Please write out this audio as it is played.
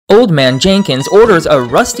Old Man Jenkins orders a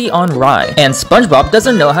Rusty on Rye, and SpongeBob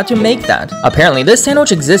doesn't know how to make that. Apparently, this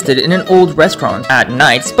sandwich existed in an old restaurant. At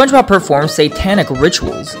night, SpongeBob performs satanic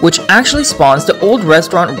rituals, which actually spawns the old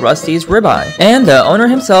restaurant Rusty's Ribeye, and the owner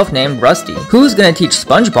himself named Rusty, who's gonna teach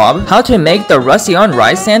SpongeBob how to make the Rusty on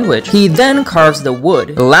Rye sandwich. He then carves the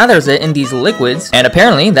wood, lathers it in these liquids, and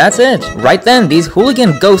apparently that's it. Right then, these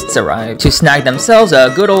hooligan ghosts arrive to snag themselves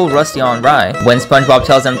a good old Rusty on Rye. When SpongeBob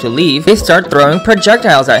tells them to leave, they start throwing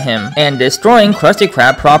projectiles at him and destroying Krusty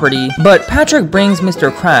Krab property. But Patrick brings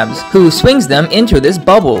Mr. Krabs, who swings them into this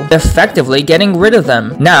bubble, effectively getting rid of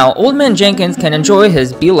them. Now, Old Man Jenkins can enjoy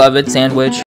his beloved sandwich.